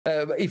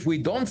If we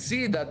don't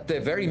see that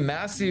very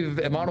massive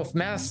amount of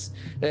mass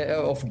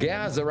of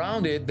gas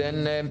around it,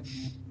 then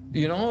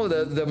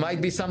there might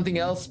be something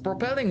else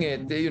propelling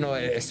it.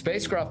 A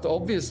spacecraft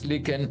obviously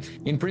can,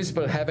 in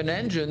principle, have an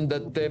engine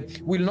that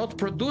will not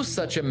produce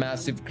such a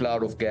massive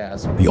cloud of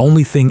gas. The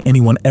only thing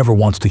anyone ever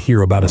wants to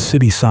hear about a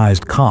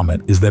city-sized comet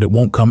is that it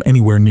won't come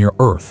anywhere near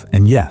Earth.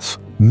 And yes,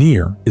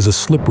 near is a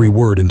slippery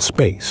word in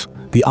space.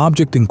 The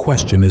object in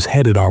question is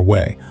headed our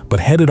way, but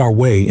headed our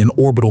way in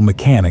orbital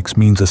mechanics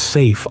means a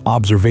safe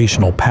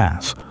observational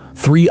pass.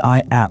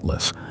 3I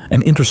Atlas,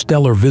 an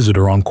interstellar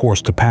visitor on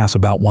course to pass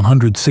about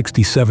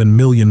 167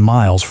 million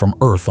miles from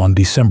Earth on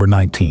December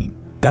 19.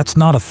 That's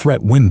not a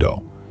threat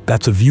window,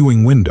 that's a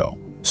viewing window.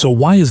 So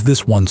why is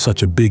this one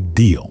such a big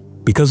deal?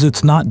 Because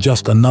it's not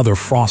just another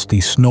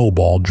frosty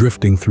snowball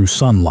drifting through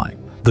sunlight.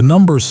 The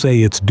numbers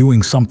say it's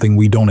doing something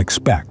we don't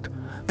expect.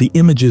 The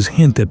images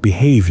hint at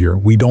behavior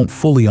we don't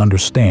fully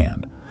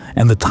understand,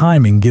 and the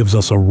timing gives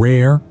us a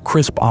rare,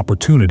 crisp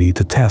opportunity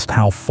to test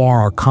how far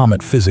our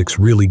comet physics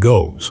really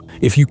goes.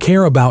 If you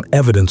care about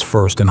evidence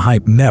first and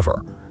hype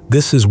never,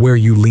 this is where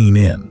you lean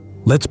in.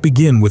 Let's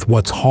begin with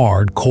what's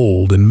hard,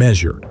 cold, and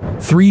measured.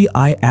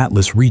 3I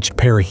Atlas reached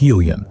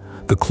perihelion,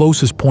 the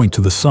closest point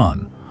to the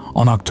Sun,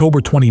 on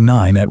October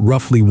 29 at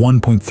roughly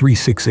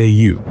 1.36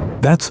 AU.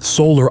 That's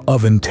solar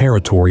oven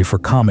territory for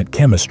comet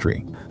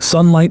chemistry.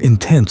 Sunlight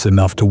intense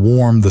enough to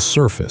warm the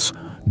surface,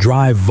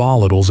 drive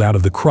volatiles out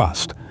of the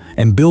crust,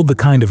 and build the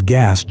kind of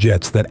gas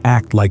jets that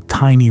act like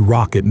tiny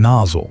rocket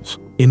nozzles.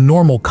 In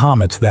normal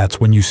comets,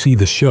 that's when you see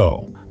the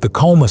show. The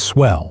coma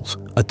swells,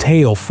 a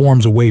tail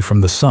forms away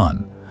from the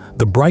Sun,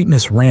 the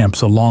brightness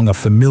ramps along a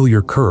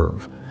familiar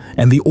curve,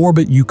 and the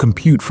orbit you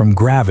compute from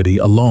gravity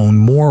alone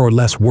more or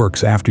less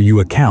works after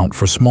you account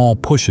for small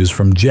pushes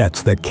from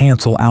jets that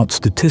cancel out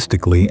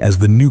statistically as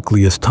the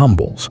nucleus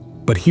tumbles.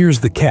 But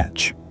here's the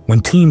catch. When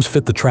teams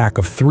fit the track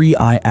of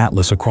 3I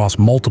Atlas across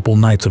multiple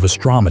nights of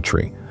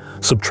astrometry,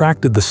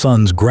 subtracted the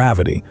Sun's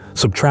gravity,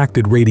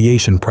 subtracted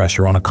radiation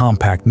pressure on a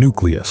compact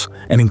nucleus,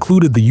 and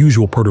included the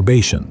usual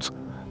perturbations,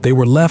 they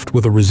were left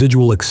with a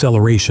residual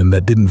acceleration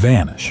that didn't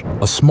vanish.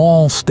 A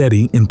small,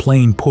 steady,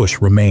 in-plane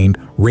push remained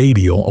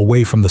radial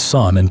away from the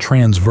Sun and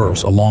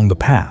transverse along the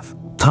path.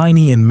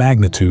 Tiny in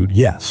magnitude,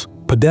 yes.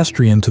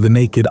 Pedestrian to the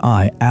naked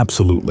eye,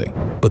 absolutely.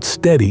 But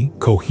steady,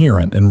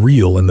 coherent, and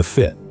real in the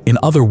fit. In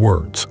other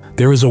words,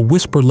 there is a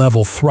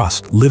whisper-level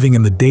thrust living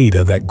in the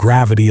data that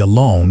gravity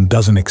alone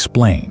doesn't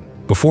explain.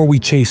 Before we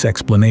chase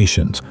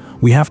explanations,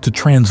 we have to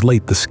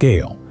translate the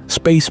scale.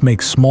 Space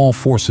makes small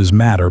forces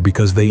matter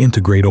because they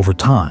integrate over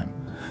time.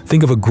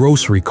 Think of a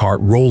grocery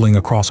cart rolling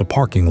across a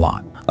parking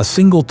lot. A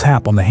single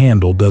tap on the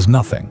handle does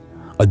nothing.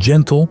 A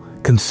gentle,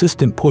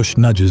 consistent push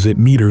nudges it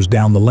meters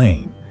down the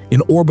lane.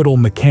 In orbital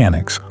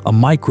mechanics, a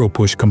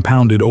micro-push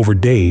compounded over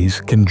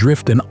days can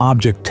drift an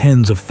object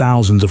tens of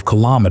thousands of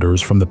kilometers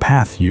from the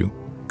path you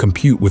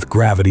compute with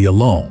gravity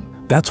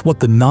alone. That's what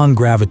the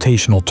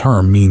non-gravitational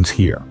term means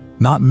here.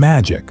 Not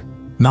magic,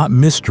 not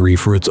mystery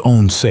for its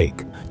own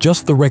sake,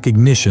 just the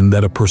recognition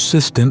that a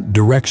persistent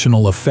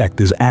directional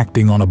effect is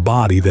acting on a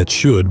body that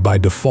should, by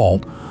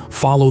default,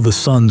 follow the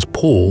Sun's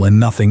pull and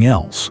nothing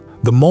else.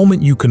 The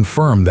moment you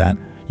confirm that,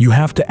 you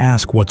have to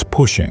ask what's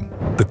pushing.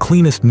 The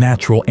cleanest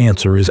natural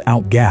answer is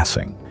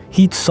outgassing.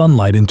 Heat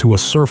sunlight into a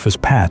surface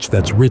patch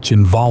that's rich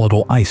in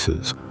volatile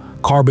ices,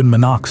 carbon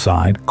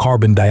monoxide,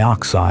 carbon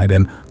dioxide,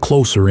 and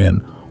closer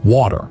in,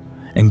 water,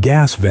 and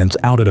gas vents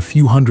out at a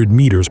few hundred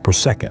meters per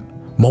second.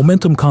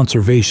 Momentum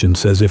conservation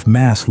says if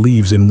mass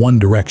leaves in one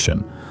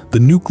direction, the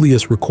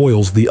nucleus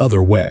recoils the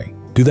other way.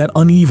 Do that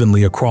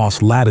unevenly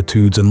across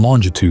latitudes and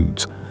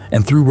longitudes,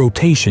 and through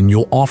rotation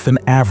you'll often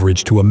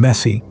average to a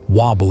messy,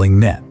 wobbling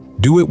net.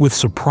 Do it with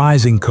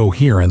surprising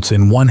coherence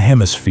in one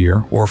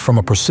hemisphere or from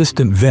a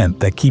persistent vent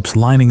that keeps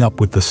lining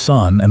up with the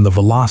Sun and the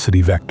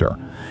velocity vector,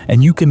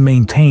 and you can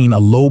maintain a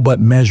low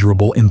but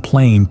measurable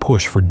in-plane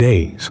push for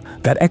days.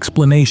 That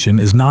explanation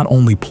is not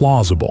only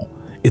plausible,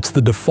 it's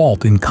the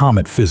default in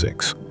comet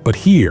physics. But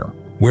here,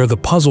 where the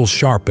puzzle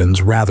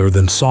sharpens rather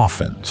than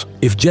softens,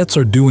 if jets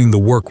are doing the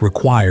work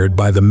required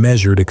by the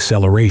measured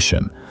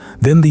acceleration,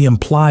 then the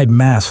implied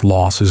mass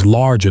loss is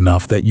large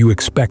enough that you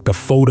expect a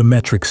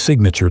photometric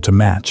signature to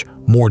match: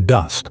 more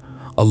dust,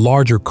 a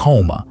larger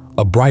coma,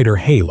 a brighter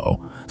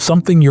halo,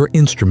 something your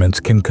instruments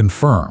can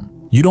confirm.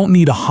 You don't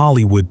need a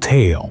Hollywood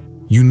tale,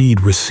 you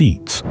need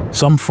receipts.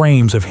 Some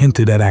frames have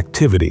hinted at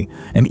activity,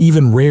 and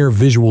even rare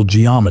visual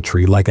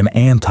geometry like an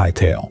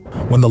antitail,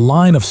 when the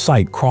line of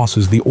sight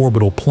crosses the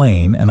orbital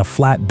plane and a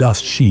flat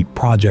dust sheet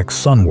projects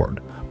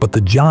sunward. But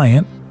the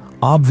giant,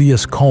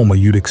 obvious coma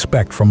you'd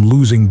expect from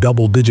losing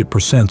double-digit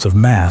 % of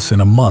mass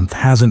in a month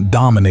hasn't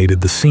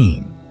dominated the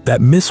scene. That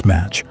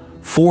mismatch,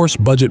 force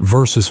budget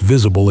versus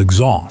visible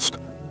exhaust,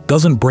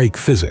 doesn't break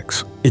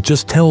physics. It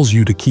just tells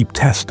you to keep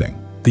testing.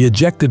 The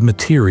ejected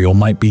material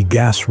might be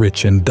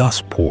gas-rich and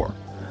dust-poor.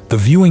 The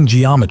viewing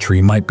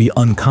geometry might be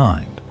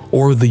unkind,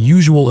 or the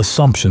usual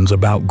assumptions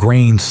about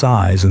grain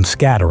size and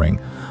scattering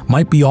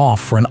might be off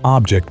for an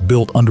object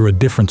built under a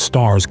different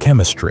star's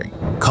chemistry.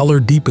 Color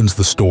deepens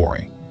the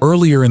story.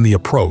 Earlier in the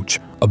approach,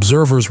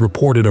 observers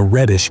reported a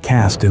reddish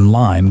cast in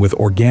line with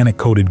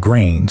organic-coated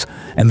grains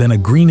and then a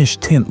greenish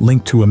tint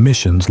linked to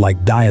emissions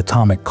like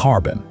diatomic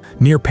carbon.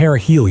 Near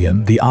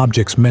perihelion, the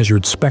object's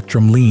measured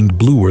spectrum leaned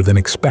bluer than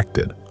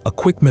expected. A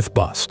quick myth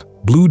bust.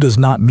 Blue does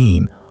not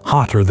mean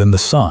hotter than the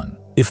sun.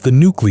 If the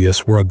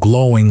nucleus were a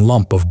glowing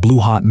lump of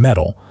blue-hot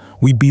metal,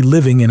 we'd be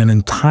living in an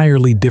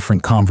entirely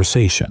different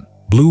conversation.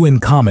 Blue in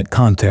comet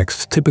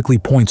contexts typically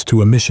points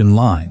to emission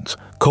lines,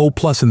 CO+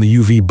 in the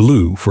UV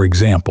blue, for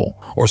example,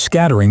 or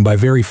scattering by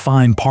very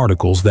fine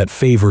particles that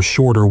favor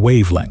shorter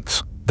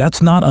wavelengths.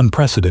 That's not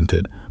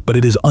unprecedented, but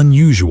it is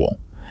unusual,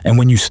 and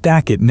when you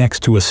stack it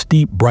next to a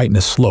steep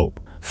brightness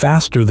slope,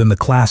 faster than the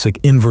classic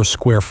inverse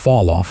square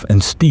falloff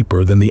and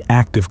steeper than the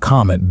active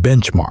comet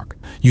benchmark,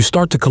 you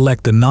start to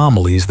collect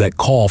anomalies that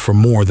call for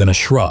more than a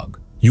shrug.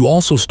 You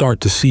also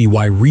start to see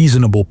why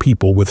reasonable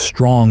people with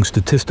strong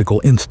statistical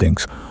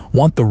instincts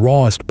want the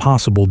rawest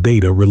possible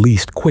data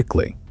released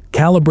quickly.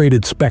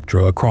 Calibrated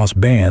spectra across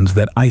bands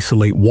that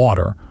isolate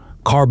water,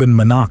 carbon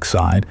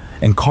monoxide,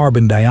 and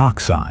carbon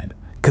dioxide.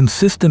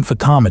 Consistent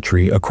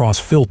photometry across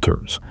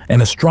filters,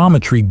 and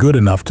astrometry good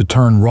enough to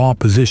turn raw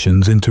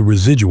positions into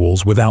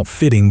residuals without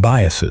fitting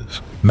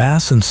biases.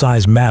 Mass and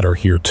size matter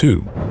here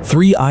too.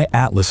 3I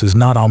Atlas is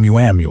not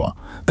Oumuamua,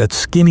 that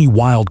skinny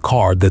wild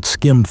card that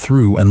skimmed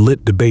through and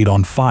lit debate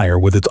on fire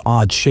with its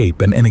odd shape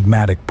and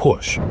enigmatic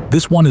push.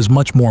 This one is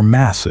much more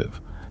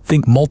massive.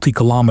 Think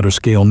multi-kilometer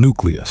scale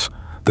nucleus,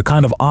 the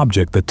kind of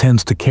object that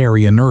tends to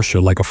carry inertia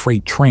like a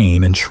freight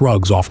train and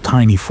shrugs off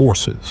tiny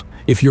forces.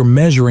 If you're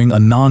measuring a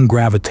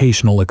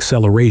non-gravitational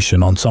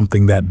acceleration on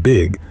something that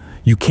big,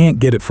 you can't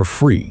get it for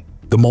free.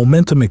 The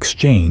momentum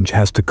exchange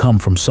has to come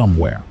from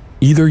somewhere.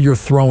 Either you're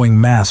throwing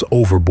mass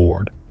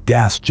overboard,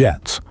 gas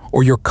jets,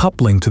 or you're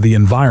coupling to the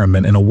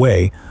environment in a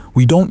way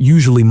we don't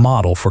usually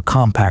model for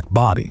compact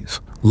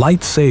bodies.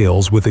 Light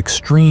sails with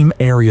extreme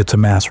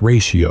area-to-mass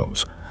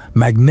ratios,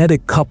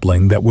 magnetic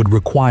coupling that would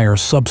require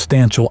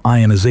substantial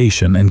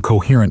ionization and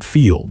coherent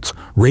fields,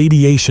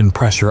 radiation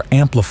pressure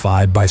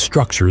amplified by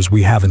structures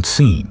we haven't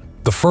seen.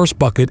 The first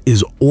bucket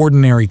is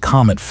ordinary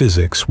comet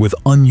physics with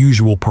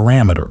unusual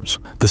parameters.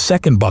 The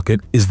second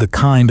bucket is the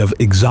kind of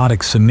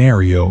exotic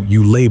scenario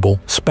you label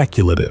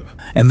speculative,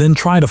 and then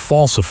try to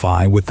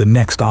falsify with the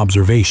next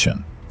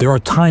observation. There are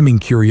timing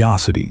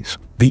curiosities.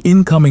 The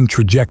incoming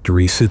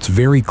trajectory sits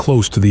very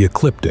close to the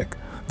ecliptic,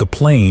 the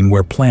plane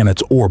where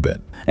planets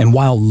orbit. And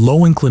while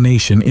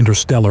low-inclination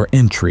interstellar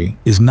entry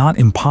is not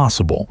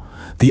impossible,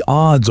 the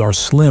odds are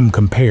slim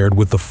compared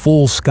with the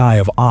full sky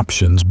of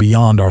options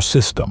beyond our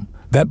system.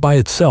 That by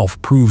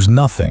itself proves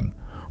nothing.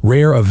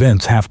 Rare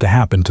events have to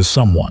happen to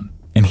someone.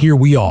 And here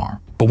we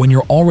are. But when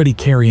you're already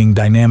carrying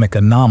dynamic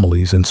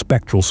anomalies and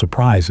spectral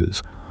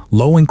surprises,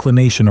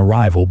 low-inclination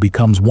arrival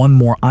becomes one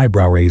more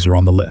eyebrow-raiser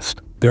on the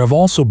list. There have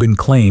also been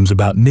claims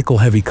about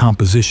nickel-heavy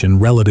composition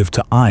relative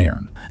to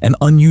iron, an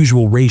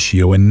unusual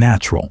ratio in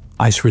natural,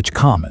 ice-rich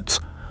comets,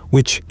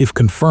 which, if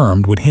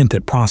confirmed, would hint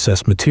at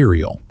processed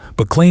material.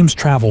 But claims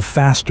travel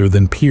faster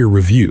than peer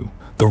review.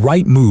 The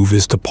right move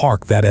is to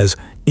park that as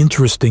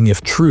interesting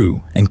if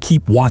true and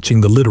keep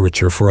watching the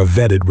literature for a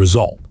vetted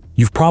result.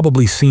 You've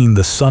probably seen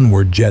the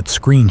Sunward Jet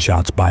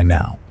screenshots by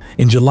now.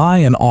 In July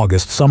and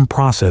August, some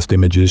processed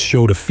images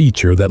showed a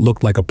feature that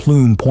looked like a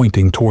plume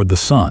pointing toward the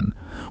sun,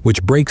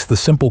 which breaks the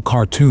simple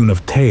cartoon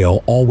of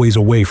tail always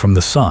away from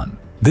the sun.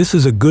 This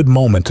is a good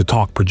moment to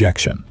talk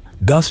projection.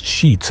 Dust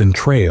sheets and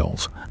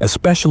trails,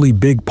 especially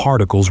big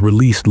particles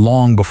released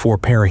long before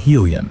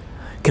perihelion,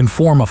 can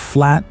form a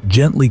flat,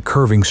 gently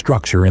curving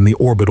structure in the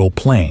orbital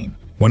plane.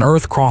 When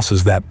Earth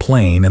crosses that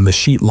plane and the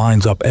sheet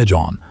lines up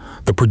edge-on,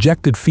 the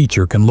projected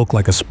feature can look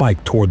like a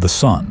spike toward the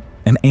sun,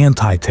 an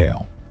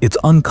anti-tail. It's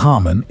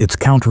uncommon, it's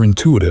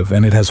counterintuitive,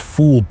 and it has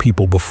fooled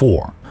people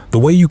before. The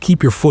way you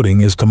keep your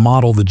footing is to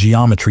model the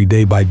geometry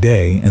day by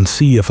day and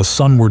see if a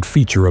sunward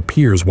feature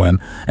appears when,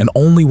 and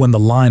only when the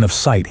line of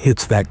sight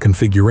hits that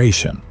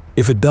configuration.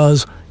 If it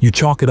does, you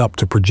chalk it up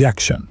to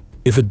projection.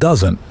 If it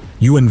doesn't,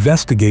 you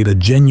investigate a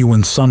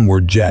genuine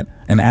sunward jet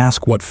and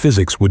ask what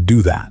physics would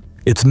do that.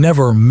 It's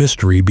never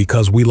mystery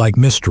because we like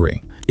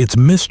mystery. It's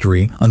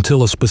mystery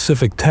until a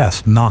specific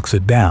test knocks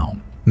it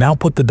down. Now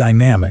put the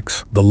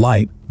dynamics, the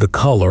light, the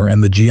color,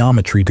 and the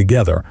geometry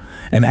together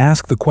and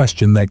ask the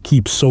question that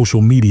keeps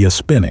social media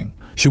spinning.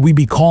 Should we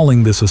be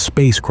calling this a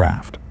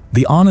spacecraft?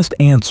 The honest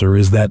answer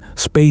is that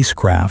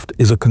spacecraft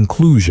is a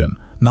conclusion,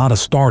 not a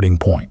starting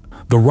point.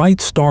 The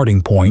right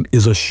starting point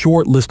is a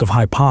short list of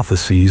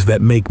hypotheses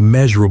that make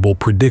measurable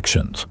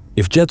predictions.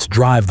 If jets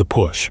drive the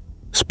push,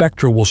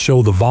 spectra will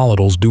show the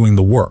volatiles doing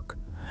the work,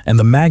 and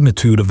the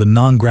magnitude of the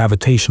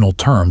non-gravitational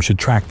term should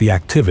track the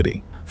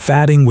activity,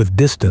 fatting with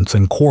distance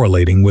and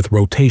correlating with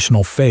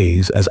rotational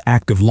phase as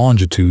active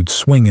longitudes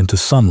swing into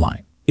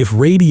sunlight. If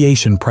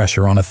radiation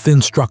pressure on a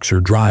thin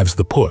structure drives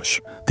the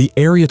push, the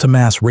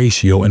area-to-mass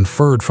ratio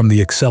inferred from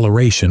the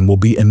acceleration will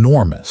be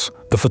enormous.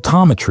 The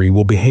photometry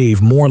will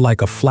behave more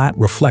like a flat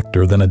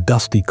reflector than a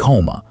dusty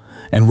coma,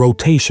 and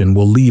rotation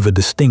will leave a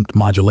distinct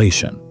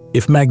modulation.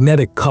 If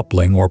magnetic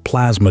coupling or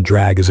plasma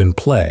drag is in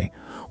play,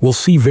 we'll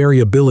see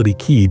variability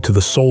keyed to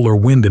the solar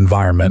wind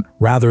environment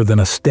rather than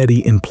a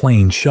steady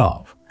in-plane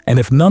shove. And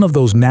if none of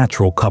those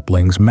natural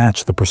couplings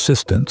match the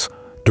persistence,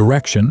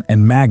 direction,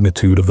 and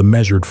magnitude of the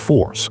measured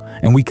force,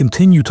 and we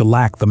continue to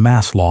lack the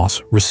mass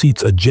loss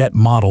receipts a jet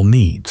model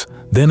needs,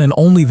 then and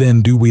only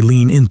then do we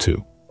lean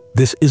into.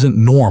 This isn't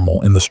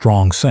normal in the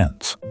strong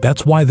sense.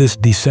 That's why this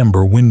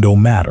December window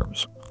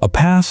matters. A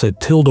pass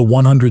at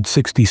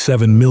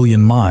 ~167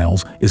 million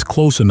miles is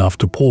close enough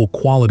to pull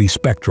quality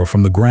spectra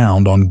from the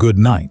ground on good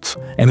nights,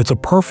 and it's a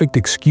perfect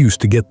excuse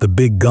to get the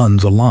big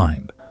guns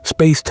aligned.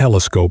 Space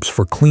telescopes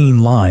for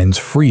clean lines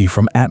free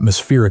from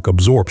atmospheric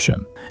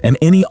absorption, and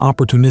any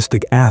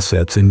opportunistic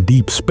assets in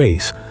deep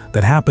space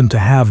that happen to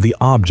have the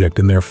object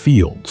in their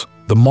fields.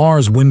 The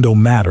Mars window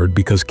mattered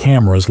because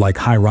cameras like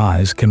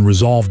HiRISE can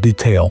resolve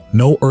detail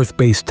no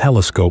Earth-based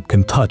telescope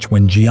can touch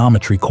when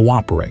geometry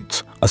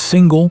cooperates. A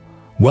single,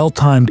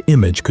 well-timed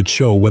image could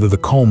show whether the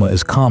coma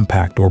is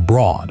compact or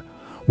broad,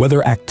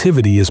 whether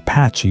activity is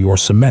patchy or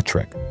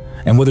symmetric,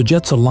 and whether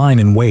jets align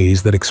in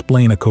ways that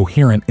explain a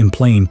coherent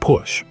in-plane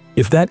push.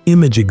 If that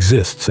image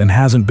exists and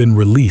hasn't been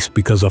released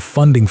because a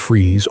funding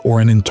freeze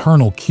or an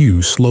internal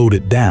queue slowed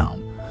it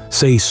down,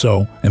 say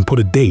so and put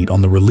a date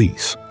on the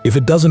release. If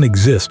it doesn't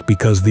exist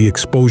because the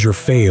exposure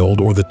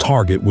failed or the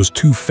target was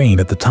too faint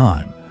at the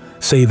time,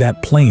 say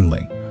that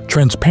plainly.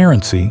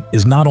 Transparency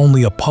is not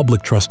only a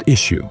public trust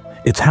issue,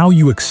 it's how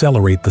you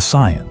accelerate the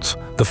science.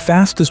 The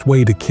fastest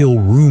way to kill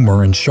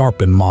rumor and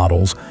sharpen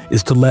models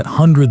is to let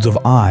hundreds of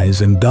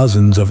eyes and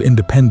dozens of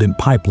independent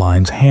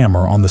pipelines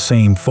hammer on the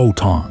same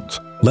photons.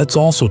 Let's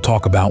also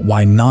talk about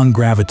why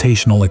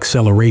non-gravitational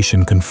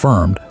acceleration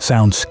confirmed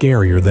sounds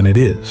scarier than it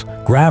is.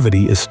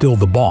 Gravity is still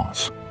the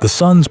boss. The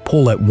sun's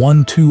pull at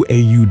 1.2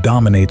 AU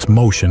dominates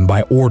motion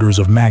by orders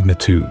of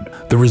magnitude.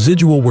 The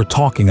residual we're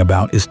talking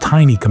about is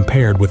tiny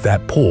compared with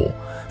that pull.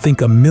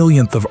 Think a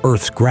millionth of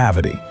Earth's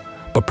gravity,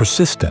 but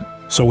persistent,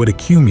 so it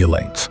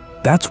accumulates.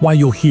 That's why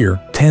you'll hear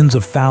tens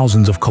of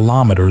thousands of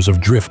kilometers of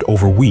drift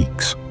over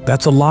weeks.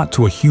 That's a lot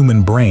to a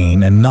human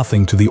brain and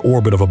nothing to the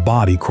orbit of a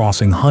body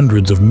crossing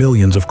hundreds of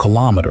millions of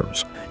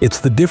kilometers. It's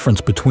the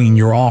difference between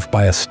you're off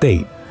by a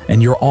state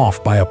and you're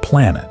off by a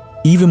planet.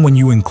 Even when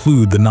you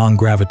include the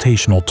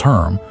non-gravitational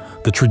term,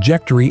 the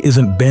trajectory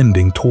isn't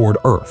bending toward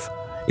Earth.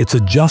 It's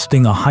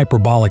adjusting a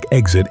hyperbolic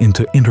exit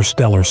into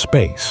interstellar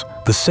space.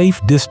 The safe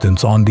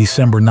distance on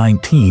December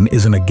 19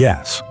 isn't a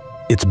guess.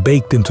 It's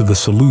baked into the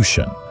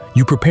solution.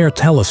 You prepare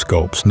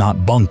telescopes,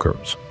 not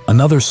bunkers.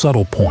 Another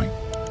subtle point.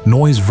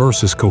 Noise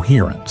versus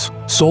coherence.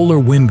 Solar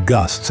wind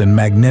gusts and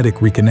magnetic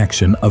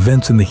reconnection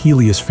events in the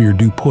heliosphere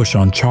do push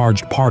on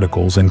charged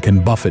particles and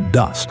can buffet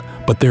dust,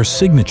 but their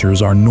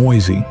signatures are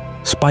noisy,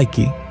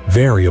 spiky,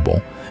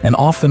 variable, and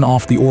often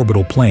off the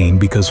orbital plane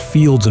because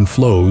fields and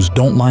flows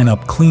don't line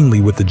up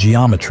cleanly with the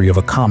geometry of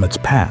a comet's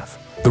path.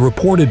 The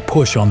reported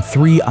push on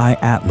 3I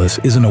Atlas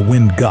isn't a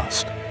wind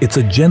gust. It's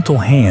a gentle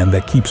hand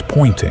that keeps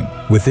pointing,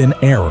 within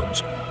errors,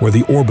 where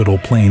the orbital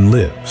plane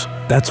lives.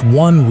 That's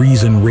one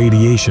reason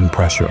radiation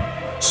pressure,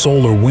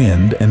 solar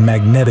wind, and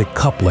magnetic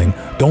coupling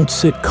don't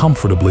sit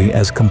comfortably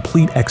as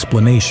complete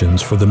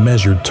explanations for the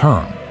measured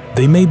term.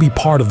 They may be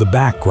part of the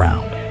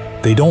background.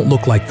 They don't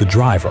look like the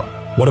driver.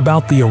 What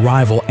about the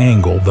arrival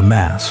angle, the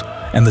mass,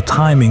 and the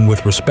timing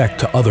with respect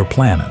to other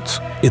planets?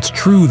 It's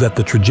true that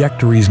the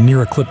trajectory's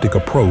near-ecliptic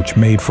approach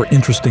made for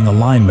interesting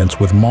alignments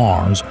with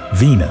Mars,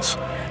 Venus,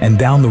 and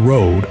down the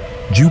road,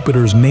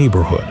 Jupiter's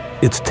neighborhood.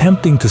 It's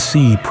tempting to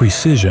see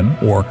precision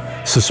or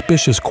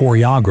suspicious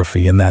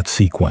choreography in that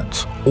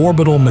sequence.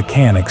 Orbital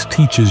mechanics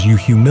teaches you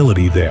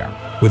humility there.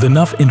 With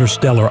enough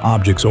interstellar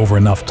objects over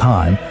enough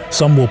time,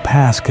 some will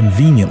pass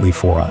conveniently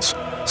for us,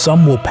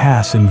 some will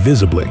pass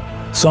invisibly,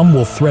 some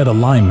will thread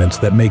alignments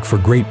that make for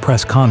great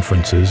press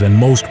conferences, and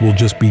most will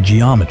just be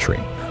geometry.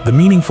 The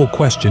meaningful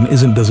question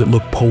isn't does it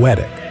look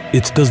poetic,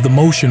 it's does the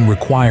motion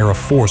require a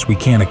force we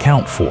can't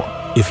account for?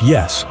 If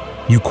yes,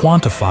 you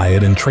quantify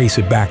it and trace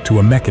it back to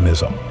a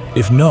mechanism.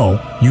 If no,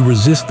 you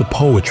resist the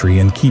poetry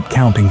and keep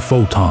counting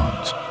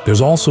photons. There's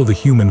also the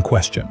human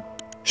question.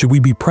 Should we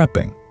be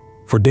prepping?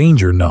 For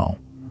danger, no.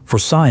 For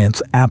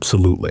science,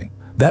 absolutely.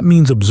 That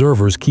means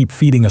observers keep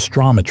feeding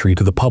astrometry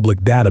to the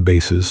public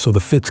databases so the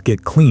fits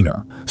get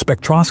cleaner.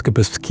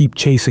 Spectroscopists keep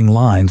chasing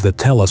lines that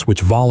tell us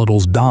which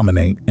volatiles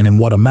dominate and in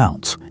what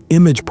amounts.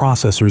 Image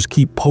processors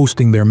keep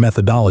posting their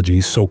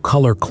methodologies so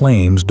color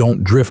claims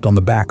don't drift on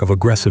the back of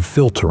aggressive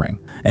filtering.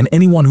 And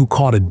anyone who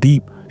caught a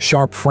deep,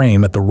 sharp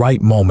frame at the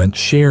right moment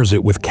shares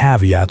it with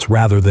caveats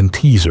rather than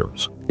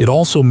teasers. It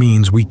also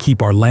means we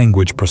keep our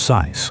language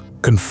precise.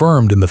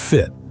 Confirmed in the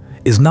fit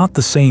is not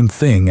the same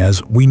thing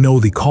as we know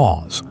the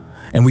cause.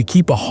 And we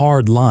keep a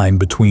hard line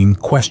between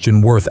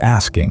question worth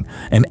asking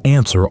and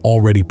answer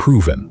already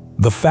proven.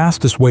 The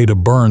fastest way to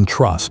burn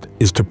trust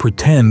is to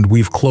pretend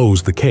we've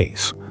closed the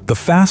case. The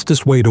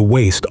fastest way to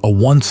waste a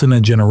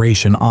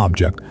once-in-a-generation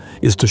object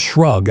is to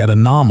shrug at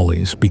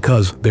anomalies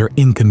because they're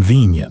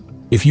inconvenient.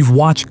 If you've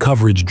watched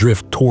coverage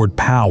drift toward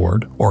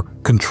powered or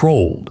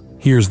controlled,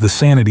 here's the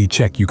sanity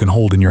check you can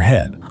hold in your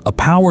head. A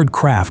powered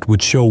craft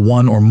would show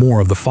one or more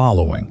of the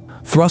following: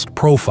 Thrust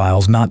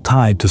profiles not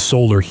tied to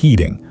solar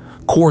heating,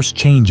 course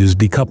changes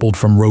decoupled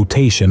from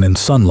rotation and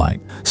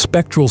sunlight,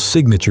 spectral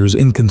signatures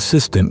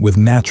inconsistent with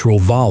natural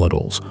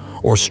volatiles,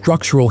 or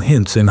structural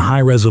hints in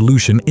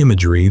high-resolution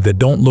imagery that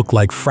don't look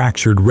like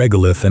fractured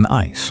regolith and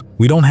ice.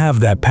 We don't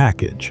have that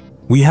package.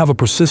 We have a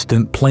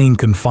persistent,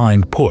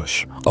 plane-confined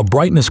push, a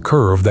brightness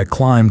curve that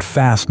climbed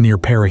fast near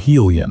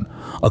perihelion,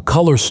 a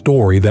color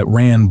story that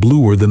ran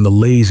bluer than the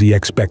lazy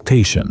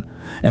expectation,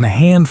 and a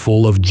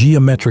handful of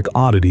geometric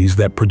oddities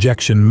that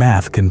projection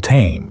math can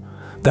tame.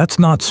 That's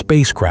not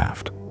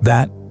spacecraft.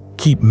 That,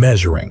 keep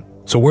measuring.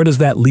 So where does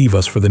that leave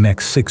us for the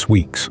next 6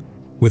 weeks?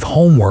 With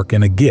homework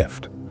and a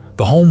gift.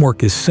 The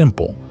homework is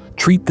simple.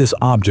 Treat this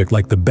object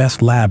like the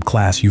best lab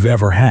class you've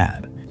ever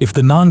had. If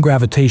the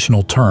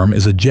non-gravitational term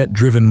is a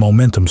jet-driven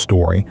momentum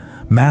story,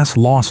 mass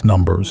loss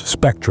numbers,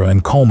 spectra,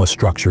 and coma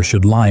structure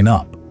should line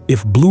up.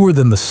 If bluer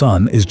than the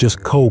sun is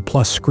just CO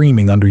plus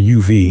screaming under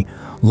UV,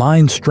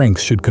 line strength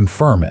should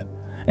confirm it,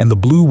 and the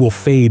blue will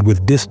fade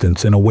with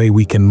distance in a way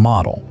we can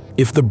model.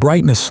 If the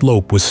brightness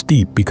slope was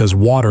steep because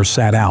water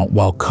sat out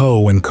while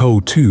CO and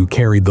CO2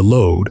 carried the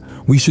load,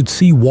 we should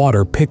see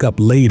water pick up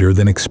later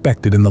than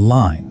expected in the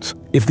lines.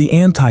 If the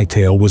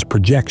antitail was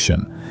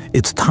projection,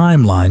 its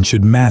timeline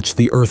should match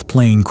the Earth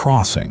plane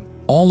crossing.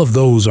 All of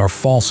those are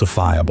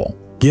falsifiable.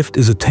 Gift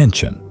is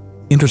attention.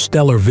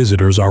 Interstellar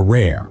visitors are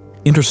rare.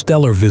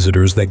 Interstellar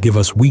visitors that give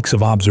us weeks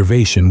of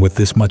observation with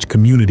this much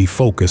community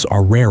focus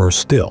are rarer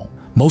still.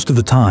 Most of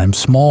the time,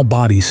 small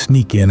bodies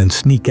sneak in and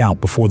sneak out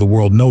before the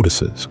world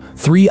notices.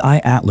 3i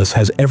Atlas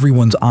has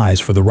everyone's eyes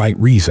for the right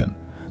reason.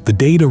 The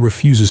data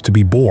refuses to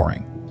be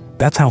boring.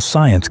 That's how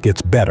science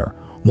gets better.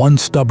 One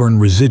stubborn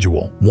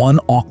residual, one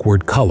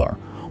awkward color,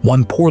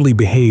 one poorly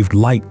behaved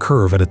light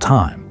curve at a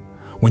time.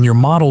 When your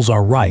models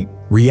are right,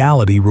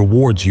 reality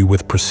rewards you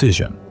with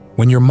precision.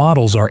 When your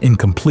models are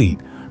incomplete,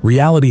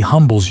 reality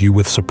humbles you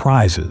with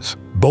surprises.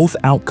 Both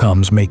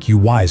outcomes make you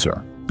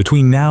wiser.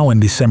 Between now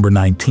and December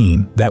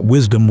 19, that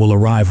wisdom will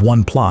arrive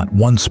one plot,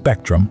 one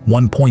spectrum,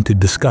 one pointed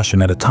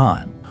discussion at a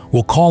time.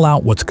 We'll call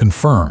out what's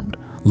confirmed,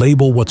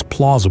 label what's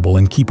plausible,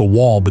 and keep a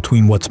wall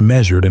between what's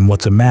measured and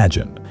what's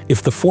imagined.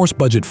 If the force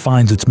budget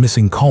finds its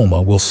missing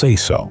coma, we'll say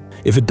so.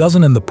 If it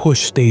doesn't and the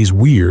push stays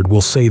weird,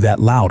 we'll say that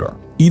louder.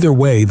 Either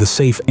way, the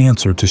safe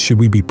answer to should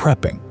we be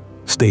prepping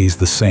stays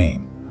the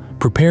same.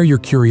 Prepare your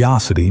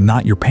curiosity,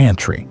 not your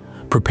pantry.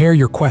 Prepare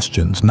your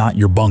questions, not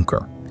your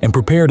bunker. And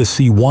prepare to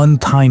see one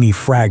tiny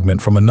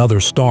fragment from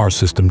another star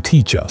system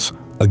teach us,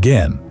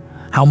 again,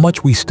 how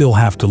much we still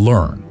have to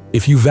learn.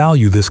 If you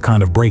value this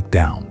kind of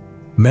breakdown,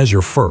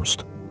 measure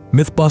first,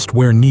 myth-bust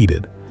where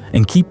needed,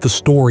 and keep the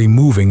story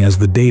moving as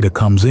the data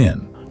comes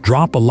in.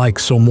 Drop a like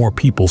so more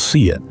people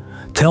see it.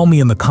 Tell me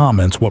in the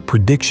comments what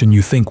prediction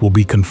you think will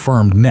be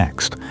confirmed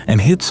next,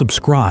 and hit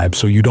subscribe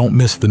so you don't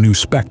miss the new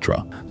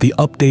spectra, the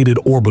updated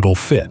orbital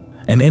fit,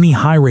 and any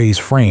high-res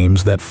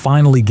frames that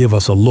finally give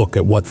us a look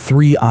at what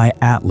 3i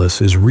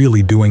Atlas is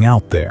really doing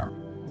out there.